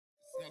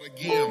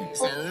Again,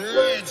 it's a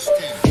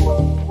Redskin.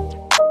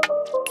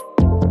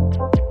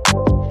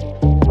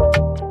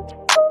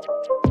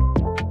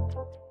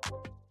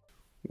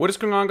 What is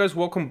going on, guys?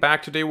 Welcome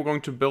back. Today we're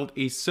going to build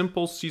a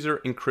simple Caesar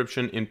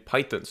encryption in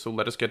Python, so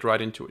let us get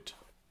right into it.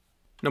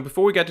 Now,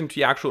 before we get into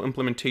the actual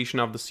implementation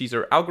of the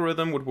Caesar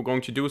algorithm, what we're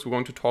going to do is we're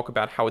going to talk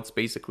about how it's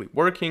basically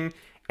working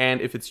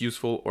and if it's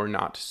useful or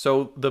not.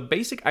 So the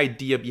basic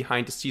idea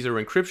behind the Caesar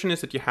encryption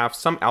is that you have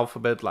some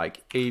alphabet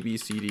like A, B,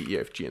 C, D, E,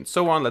 F, G, and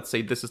so on. Let's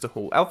say this is the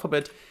whole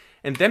alphabet.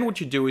 And then what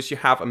you do is you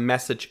have a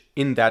message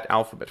in that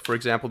alphabet. For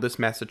example, this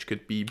message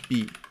could be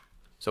B,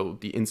 so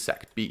the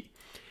insect B.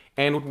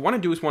 And what we want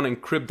to do is want to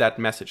encrypt that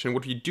message. And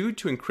what we do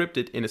to encrypt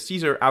it in a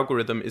Caesar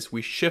algorithm is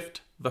we shift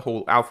the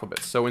whole alphabet.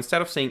 So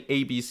instead of saying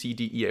A, B, C,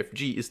 D, E, F,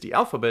 G is the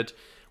alphabet,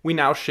 we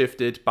now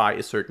shift it by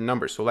a certain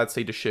number. So let's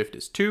say the shift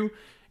is 2.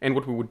 And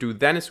what we would do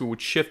then is we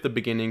would shift the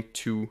beginning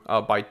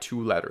by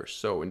 2 letters.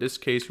 So in this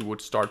case, we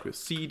would start with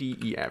C, D,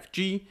 E, F,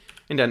 G,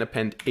 and then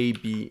append A,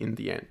 B in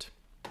the end.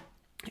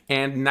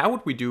 And now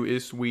what we do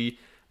is we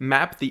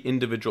map the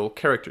individual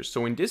characters.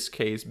 So in this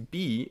case,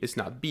 B is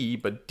not B,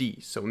 but D.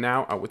 So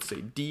now I would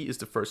say D is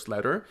the first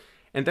letter.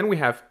 And then we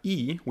have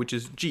E, which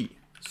is G.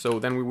 So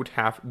then we would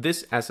have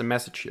this as a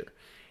message here.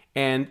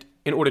 And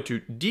in order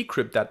to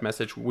decrypt that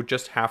message, we would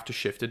just have to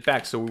shift it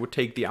back. So we would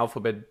take the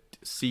alphabet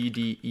C,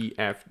 D, E,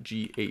 F,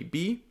 G, A,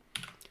 B,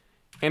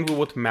 and we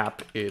would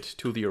map it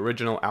to the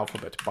original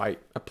alphabet by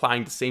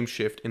applying the same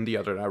shift in the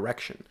other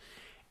direction.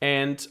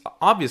 And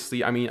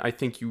obviously, I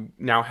think you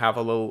now have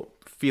a little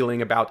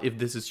feeling about if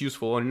this is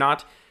useful or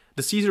not.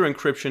 The Caesar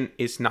encryption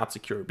is not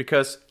secure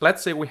because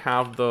let's say we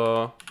have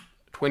the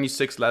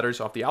 26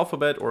 letters of the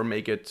alphabet, or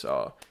make it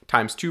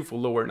times 2 for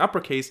lower and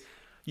uppercase.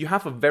 You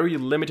have a very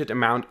limited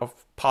amount of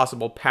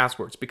possible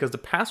passwords because the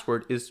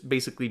password is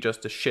basically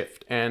just a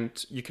shift,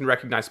 and you can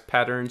recognize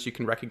patterns, you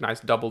can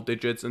recognize double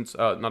digits and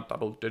not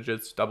double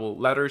digits, double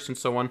letters and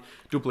so on,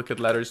 duplicate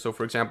letters. So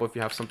for example, if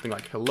you have something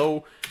like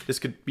hello, this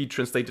could be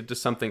translated to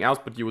something else,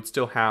 but you would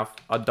still have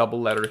a double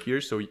letter here,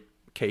 so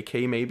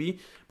KK maybe,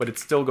 but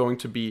it's still going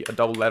to be a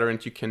double letter,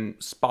 and you can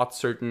spot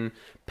certain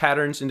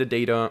patterns in the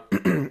data.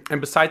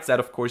 And besides that,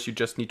 of course, you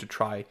just need to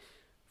try,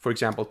 for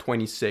example,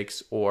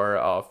 26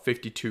 or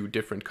 52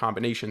 different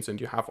combinations,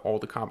 and you have all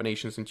the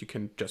combinations and you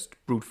can just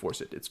brute force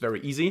it. It's very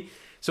easy.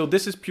 So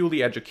this is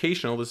purely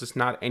educational. This is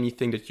not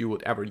anything that you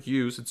would ever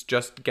use. It's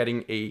just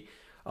getting a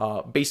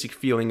basic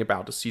feeling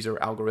about the Caesar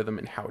algorithm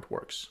and how it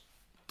works.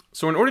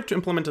 So in order to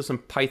implement this in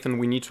Python,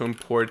 we need to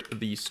import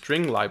the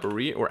string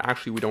library, or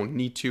actually we don't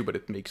need to, but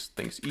it makes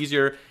things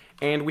easier.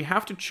 And we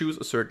have to choose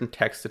a certain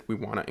text that we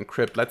want to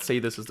encrypt. Let's say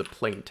this is the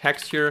plain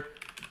text here.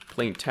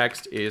 Plain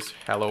text is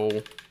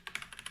hello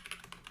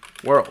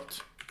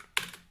world,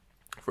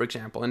 for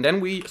example. And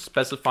then we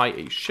specify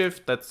a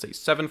shift, let's say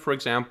 7, for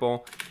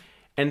example.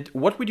 And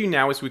what we do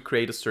now is we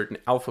create a certain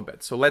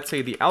alphabet. So let's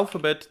say the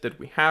alphabet that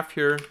we have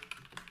here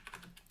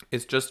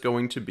is just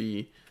going to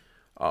be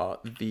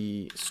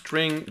the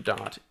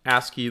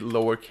string.ASCII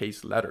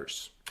lowercase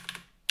letters.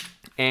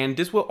 And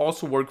this will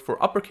also work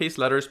for uppercase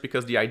letters,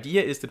 because the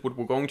idea is that what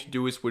we're going to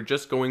do is we're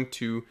just going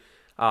to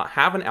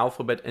have an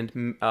alphabet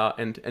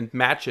and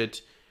match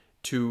it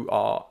to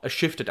a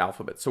shifted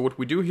alphabet. So what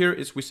we do here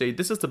is we say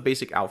this is the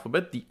basic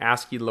alphabet, the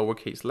ASCII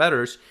lowercase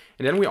letters,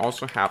 and then we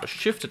also have a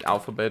shifted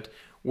alphabet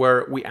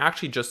where we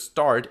actually just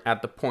start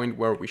at the point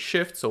where we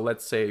shift. So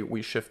let's say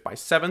we shift by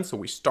 7, so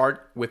we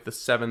start with the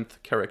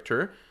 7th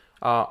character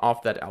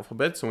of that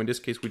alphabet. So in this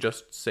case, we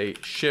just say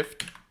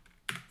shift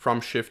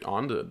from shift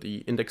on.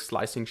 The index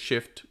slicing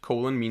shift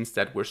colon means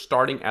that we're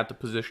starting at the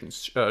position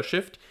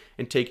shift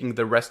and taking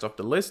the rest of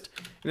the list.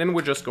 And then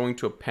we're just going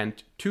to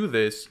append to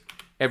this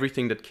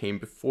everything that came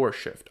before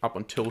shift up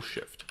until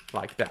shift,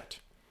 like that.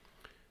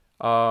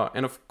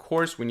 And of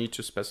course, we need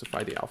to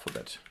specify the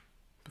alphabet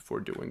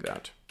before doing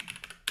that.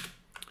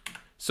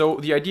 So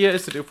the idea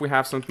is that if we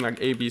have something like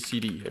A, B, C,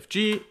 D, E, F,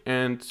 G,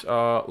 and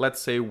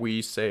let's say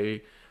we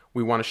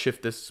want to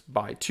shift this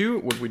by 2,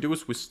 what we do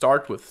is we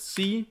start with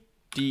C,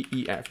 D,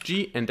 E, F,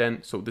 G, and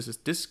then, so this is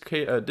this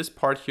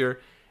part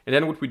here, and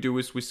then what we do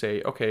is we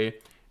say, okay,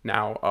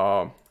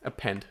 now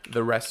append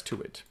the rest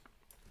to it,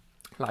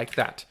 like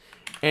that.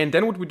 And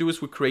then what we do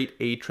is we create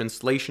a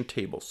translation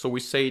table. So we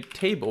say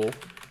table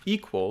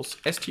equals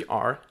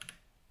str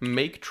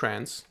make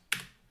trans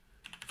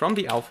from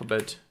the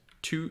alphabet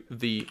to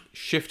the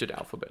shifted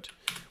alphabet,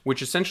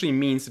 which essentially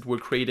means that we're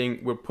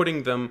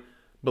putting them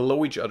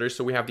below each other.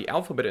 So we have the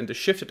alphabet and the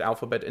shifted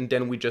alphabet, and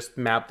then we just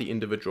map the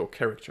individual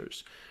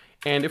characters.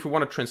 And if we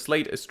want to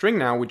translate a string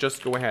now, we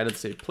just go ahead and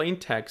say plain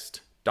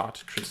text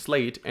dot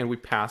translate, and we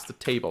pass the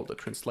table, the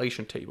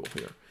translation table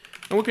here.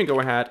 And we can go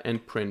ahead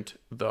and print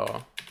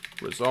the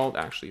result.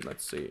 Actually,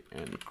 let's say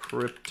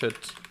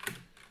encrypted,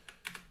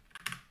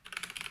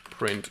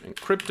 print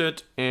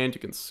encrypted, and you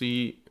can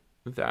see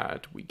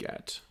that we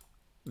get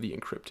the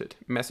encrypted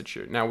message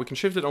here. Now we can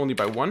shift it only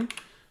by 1.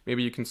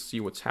 Maybe you can see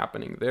what's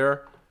happening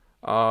there.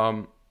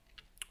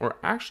 Or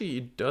actually,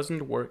 it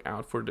doesn't work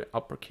out for the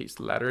uppercase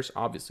letters.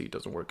 Obviously, it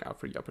doesn't work out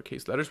for the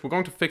uppercase letters. We're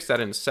going to fix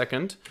that in a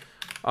second.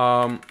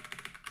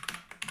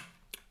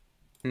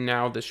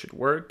 Now this should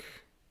work.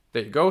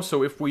 There you go.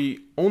 So if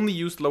we only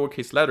use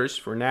lowercase letters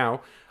for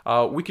now,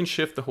 we can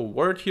shift the whole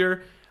word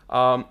here.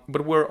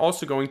 But we're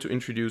also going to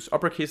introduce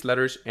uppercase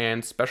letters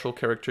and special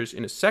characters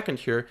in a second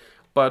here.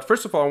 But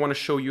first of all, I want to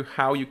show you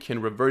how you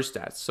can reverse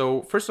that.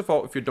 So first of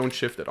all, if you don't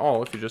shift at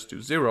all, if you just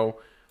do 0,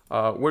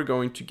 we're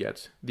going to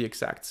get the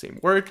exact same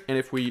word. And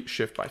if we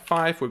shift by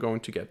 5, we're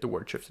going to get the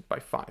word shifted by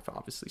 5,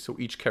 obviously. So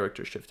each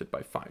character shifted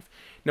by 5.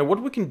 Now,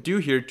 what we can do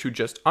here to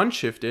just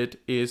unshift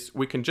it is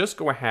we can just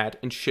go ahead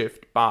and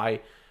shift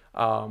by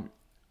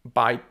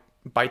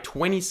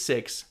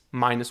 26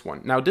 minus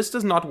 1. Now, this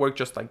does not work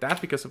just like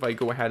that, because if I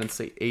go ahead and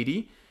say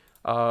 80,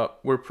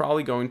 we're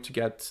probably going to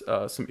get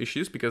some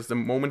issues, because the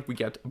moment we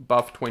get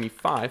above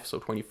 25, so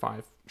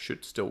 25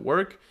 should still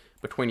work,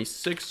 but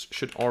 26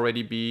 should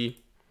already be,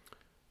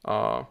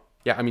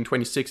 yeah, I mean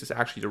 26 is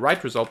actually the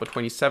right result, but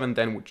 27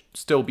 then would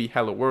still be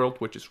hello world,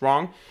 which is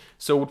wrong.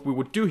 So what we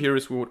would do here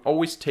is we would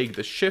always take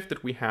the shift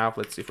that we have,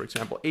 let's say for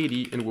example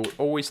 80, and we would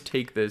always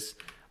take this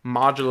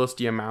modulus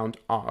the amount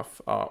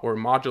of, or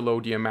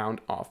modulo the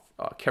amount of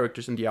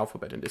characters in the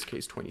alphabet, in this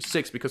case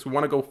 26, because we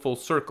want to go full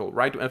circle,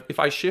 right? If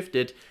I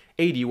shifted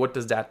 80, what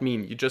does that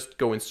mean? You just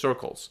go in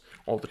circles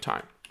all the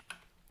time.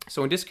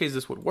 So in this case,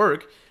 this would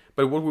work,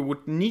 but what we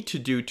would need to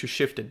do to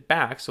shift it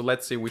back, so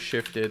let's say we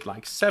shifted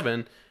like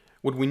 7,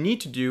 what we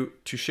need to do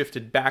to shift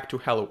it back to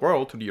hello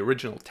world, to the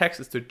original text,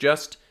 is to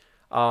just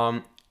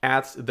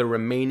add the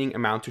remaining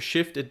amount, to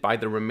shift it by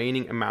the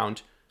remaining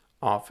amount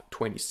of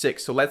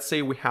 26. So let's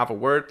say we have a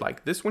word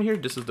like this one here.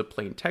 This is the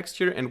plain text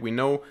here, and we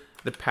know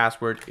the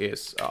password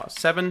is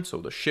 7, so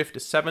the shift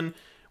is 7.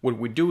 What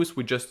we do is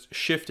we just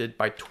shift it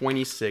by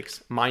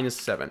 26 minus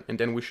 7, and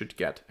then we should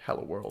get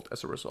hello world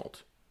as a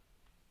result,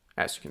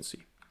 as you can see.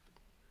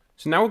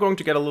 So now we're going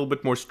to get a little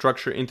bit more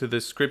structure into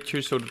this script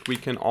here, so that we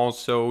can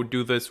also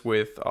do this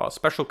with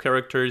special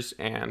characters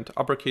and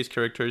uppercase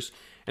characters.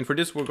 And for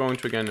this, we're going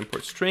to again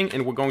import string,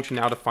 and we're going to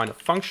now define a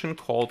function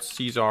called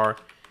Caesar,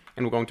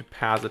 and we're going to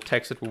pass the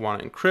text that we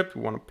want to encrypt.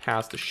 We want to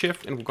pass the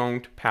shift, and we're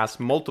going to pass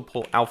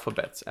multiple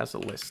alphabets as a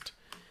list.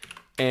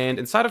 And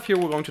inside of here,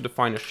 we're going to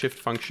define a shift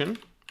function.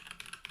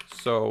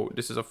 So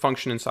this is a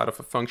function inside of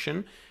a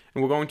function.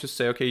 And we're going to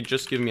say, okay,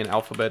 just give me an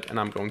alphabet and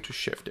I'm going to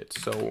shift it.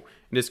 So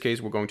in this case,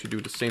 we're going to do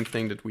the same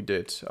thing that we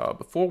did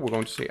before. We're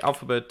going to say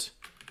alphabet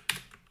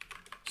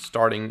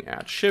starting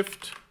at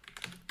shift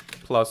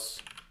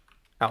plus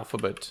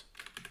alphabet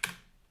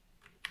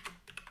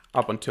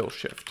up until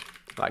shift,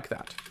 like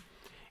that.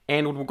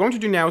 And what we're going to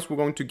do now is we're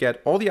going to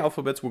get all the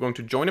alphabets, we're going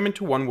to join them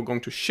into one, we're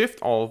going to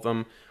shift all of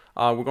them,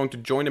 we're going to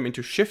join them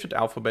into shifted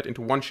alphabet,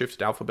 into one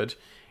shifted alphabet,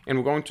 and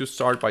we're going to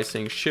start by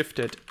saying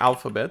shifted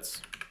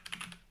alphabets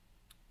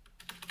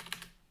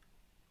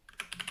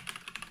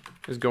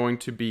is going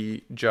to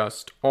be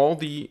just all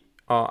the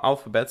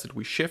alphabets that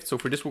we shift. So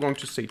for this, we're going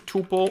to say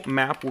tuple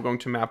map, we're going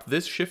to map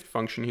this shift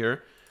function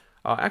here.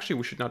 Actually,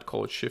 we should not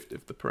call it shift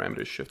if the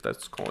parameter is shift,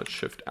 let's call it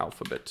shift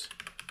alphabet.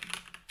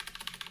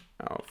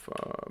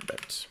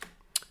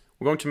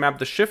 We're going to map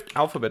the shift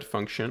alphabet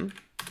function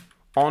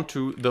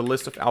onto the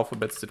list of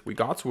alphabets that we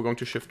got. So we're going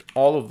to shift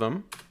all of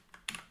them.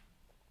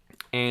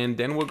 And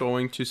then we're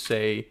going to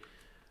say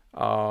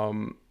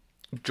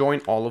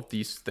join all of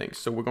these things.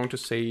 So we're going to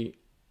say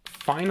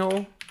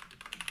final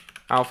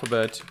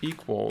alphabet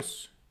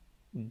equals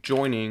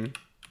joining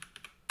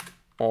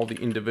all the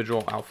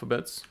individual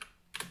alphabets.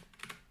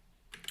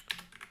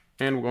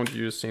 And we're going to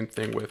do the same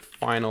thing with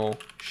final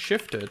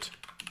shifted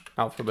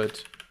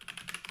alphabet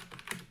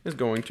is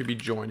going to be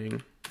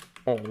joining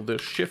all the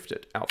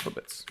shifted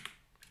alphabets.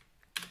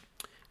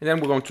 And then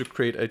we're going to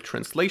create a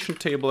translation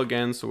table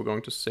again. So we're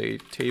going to say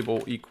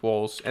table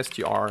equals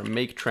str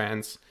make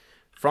trans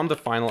from the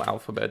final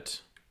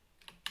alphabet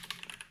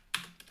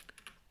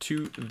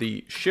to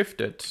the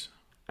shifted,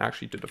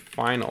 actually to the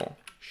final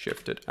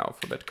shifted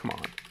alphabet. Come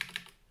on.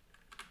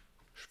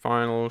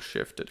 Final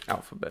shifted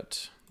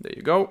alphabet. There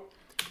you go.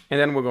 And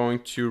then we're going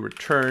to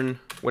return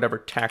whatever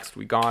text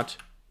we got,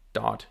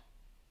 dot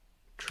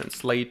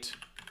translate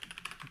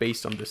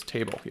based on this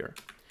table here.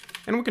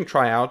 And we can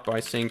try out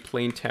by saying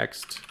plain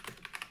text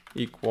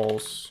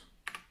equals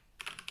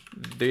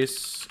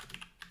this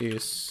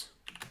is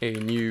a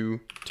new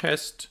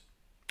test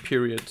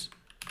period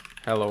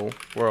hello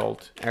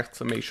world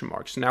exclamation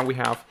mark. So now we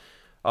have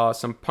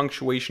some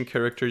punctuation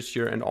characters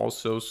here and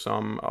also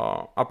some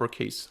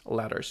uppercase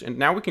letters. And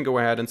now we can go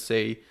ahead and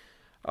say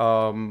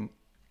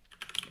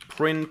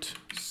print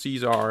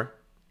Caesar,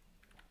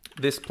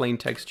 this plain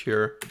text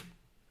here,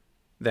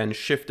 then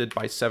shifted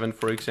by 7,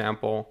 for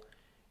example,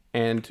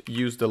 and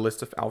use the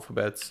list of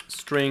alphabets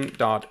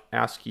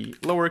string.ascii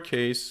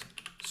lowercase,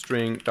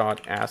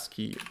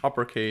 string.ascii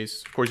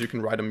uppercase. Of course, you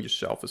can write them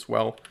yourself as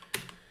well.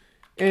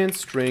 And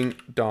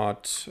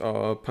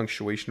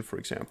string.punctuation, for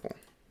example.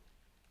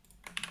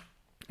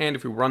 And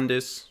if we run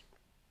this,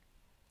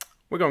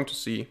 we're going to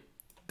see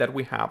that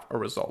we have a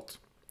result.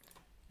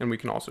 And we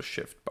can also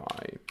shift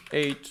by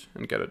 8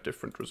 and get a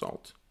different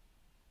result,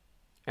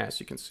 as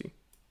you can see.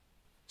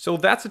 So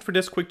that's it for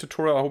this quick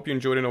tutorial. I hope you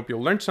enjoyed it and hope you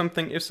learned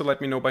something. If so,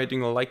 let me know by hitting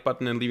the like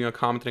button and leaving a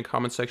comment in the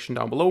comment section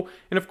down below.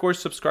 And of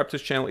course, subscribe to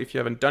this channel if you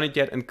haven't done it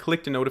yet and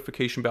click the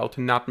notification bell to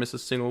not miss a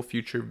single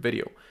future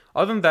video.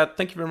 Other than that,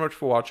 thank you very much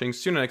for watching.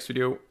 See you in the next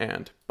video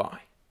and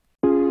bye.